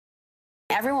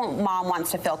Every mom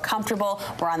wants to feel comfortable.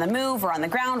 We're on the move, we're on the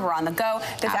ground, we're on the go.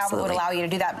 This outlet would allow you to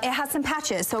do that. It has some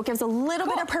patches, so it gives a little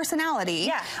bit of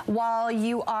personality while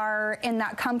you are in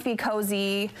that comfy,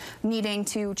 cozy, needing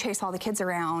to chase all the kids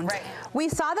around. Right. We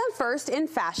saw them first in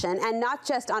fashion, and not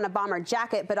just on a bomber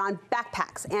jacket, but on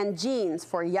backpacks and jeans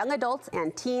for young adults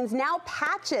and teens. Now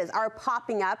patches are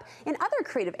popping up in other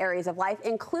creative areas of life,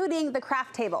 including the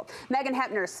craft table. Megan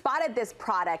Hoeppner spotted this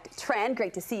product trend.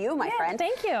 Great to see you, my friend.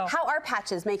 Thank you. How are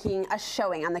patches making a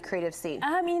showing on the creative scene?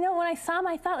 You know, when I saw them,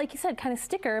 I thought, like you said, kind of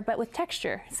sticker, but with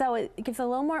texture. So it gives a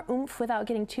little more oomph without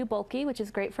getting too bulky, which is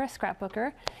great for a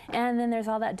scrapbooker. And then there's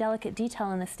all that delicate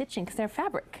detail in the stitching because they're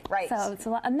fabric. Right. So it's a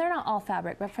lot, and they're not all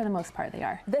fabric, but for the most part they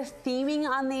are. The theming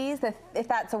on these, if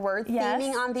that's a word,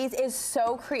 theming on these is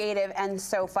so creative and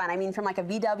so fun. I mean, from like a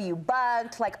VW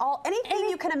bug to like anything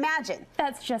you can imagine.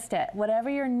 That's just it. Whatever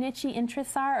your niche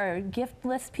interests are, or gift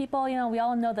list people, you know, we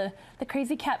all know the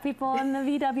crazy cat people and the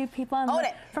VW people, and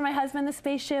for my husband, the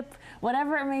spaceship,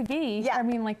 whatever it may be. Yeah. I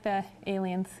mean, like the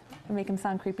aliens, make them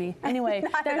sound creepy. Anyway,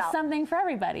 there's something for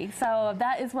everybody. So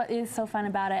that is what is so fun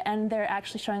about it, and they're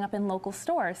actually showing up in local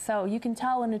stores. So you can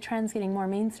tell when the trend's getting more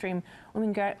mainstream when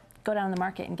we go down the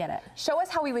market and get it. Show us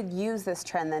how we would use this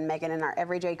trend then, Megan, in our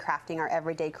everyday crafting, our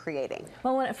everyday creating.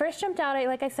 Well, when it first jumped out,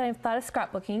 like I said, I thought of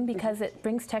scrapbooking because it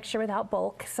brings texture without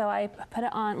bulk. So I put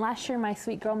it on. Last year, my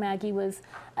sweet girl Maggie was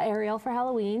Ariel for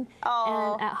Halloween.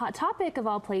 And at Hot Topic, of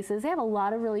all places, they have a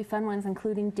lot of really fun ones,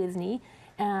 including Disney.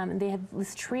 They have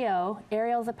this trio.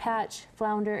 Ariel's a patch,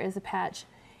 Flounder is a patch,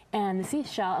 and the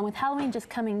seashell. And with Halloween just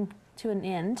coming to an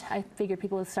end, I figured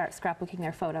people would start scrapbooking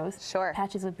their photos. Sure.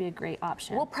 Patches would be a great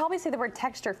option. We'll probably say the word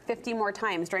texture 50 more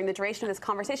times during the duration of this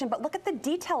conversation, but look at the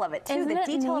detail of it too. Isn't the it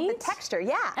detail neat? of the texture,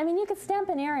 yeah. I mean, you could stamp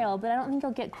an Ariel, but I don't think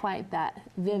you'll get quite that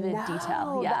vivid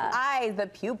detail. Yeah. The eyes, the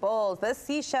pupils, the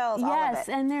seashells, all of it. Yes,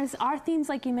 and there's our themes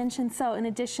like you mentioned. So in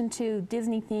addition to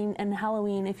Disney theme and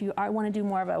Halloween, if you want to do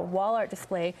more of a wall art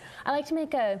display, I like to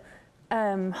make a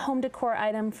home decor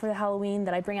item for the Halloween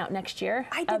that I bring out next year.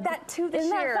 I did that too this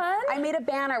year. Isn't that fun? I made a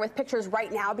banner with pictures right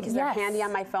now because they're handy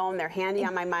on my phone, they're handy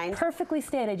on my mind. Perfectly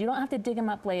stated. You don't have to dig them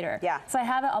up later. Yeah. So I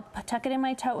have it, I'll tuck it in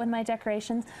my tote with my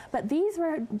decorations. But these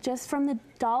were just from the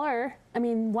dollar, I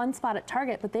mean, one spot at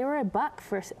Target, but they were $1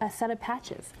 for a set of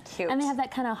patches. Cute. And they have that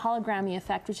kind of hologrammy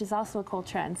effect, which is also a cool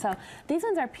trend. So these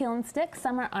ones are peel and stick.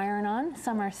 Some are iron on,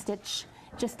 some are stitch.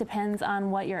 Just depends on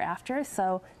what you're after.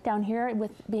 So down here,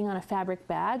 with being on a fabric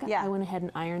bag, I went ahead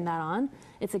and ironed that on.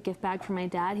 It's a gift bag for my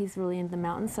dad. He's really into the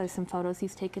mountains, so some photos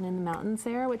he's taken in the mountains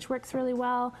there, which works really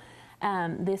well.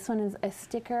 This one is a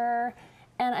sticker,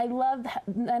 and I love,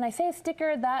 and I say a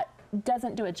sticker, that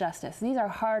doesn't do it justice. These are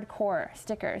hardcore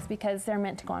stickers because they're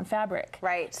meant to go on fabric.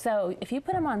 Right. So if you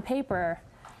put them on paper,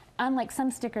 unlike some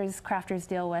stickers crafters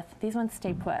deal with, these ones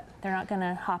stay put. They're not going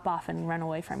to hop off and run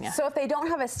away from you. So if they don't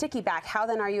have a sticky back, how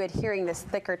then are you adhering this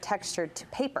thicker texture to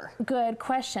paper? Good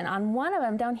question. On one of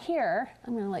them down here,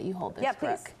 I'm going to let you hold this,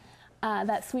 Brooke.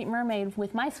 That Sweet Mermaid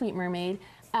with my Sweet Mermaid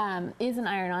is an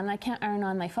iron-on, and I can't iron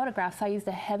on my photographs, so I used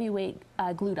a heavyweight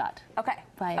glue dot.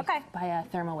 By a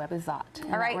Thermoweb, a Zot.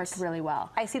 And that worked really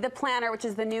well. I see the planner, which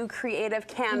is the new creative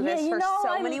canvas for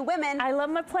so many women. I love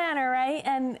my planner, right?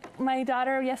 And my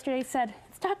daughter yesterday said,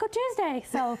 it's Taco Tuesday.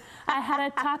 So I had a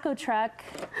taco truck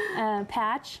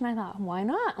patch, and I thought, why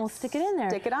not? We'll stick it in there.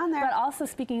 Stick it on there. But also,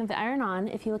 speaking of the iron-on,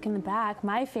 if you look in the back,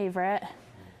 my favorite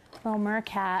little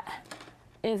mercat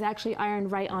is actually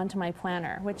ironed right onto my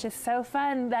planner, which is so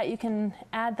fun that you can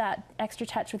add that extra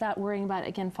touch without worrying about it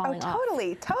again falling off.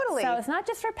 Totally. So it's not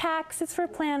just for packs, it's for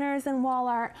planners and wall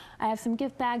art. I have some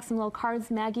gift bags, some little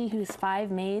cards Maggie, who's 5,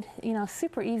 made. You know,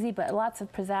 super easy, but lots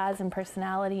of pizzazz and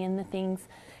personality in the things.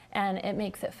 And it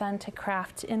makes it fun to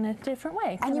craft in a different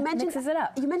way. And you mentioned, mixes it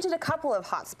up. You mentioned a couple of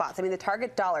hot spots. I mean, the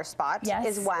Target dollar spot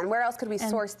is one. Where else could we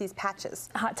source these patches?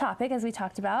 Hot Topic, as we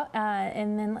talked about.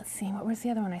 And then let's see, what was the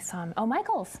other one I saw? Oh,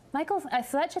 Michael's.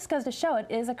 So that just goes to show it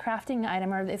is a crafting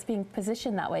item, or it's being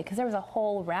positioned that way, because there was a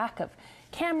whole rack of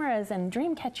cameras and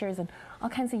dream catchers and all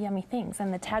kinds of yummy things.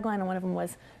 And the tagline on one of them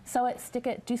was, sew it, stick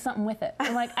it, do something with it.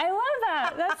 I'm like, I love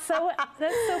that. That's so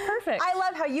perfect. I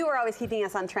love how you are always keeping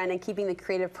us on trend and keeping the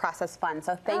creative process fun.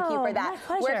 So thank you for that. My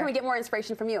pleasure. Where can we get more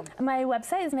inspiration from you? My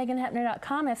website is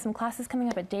meganhoeppner.com. I have some classes coming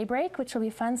up at Daybreak, which will be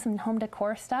fun, some home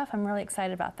decor stuff. I'm really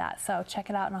excited about that. So check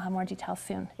it out, and I'll have more details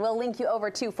soon. We'll link you over,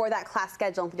 too, for that class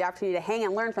schedule and for the opportunity to hang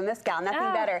and learn from this gal.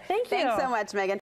 Nothing better. Thank you. Thanks so much, Megan.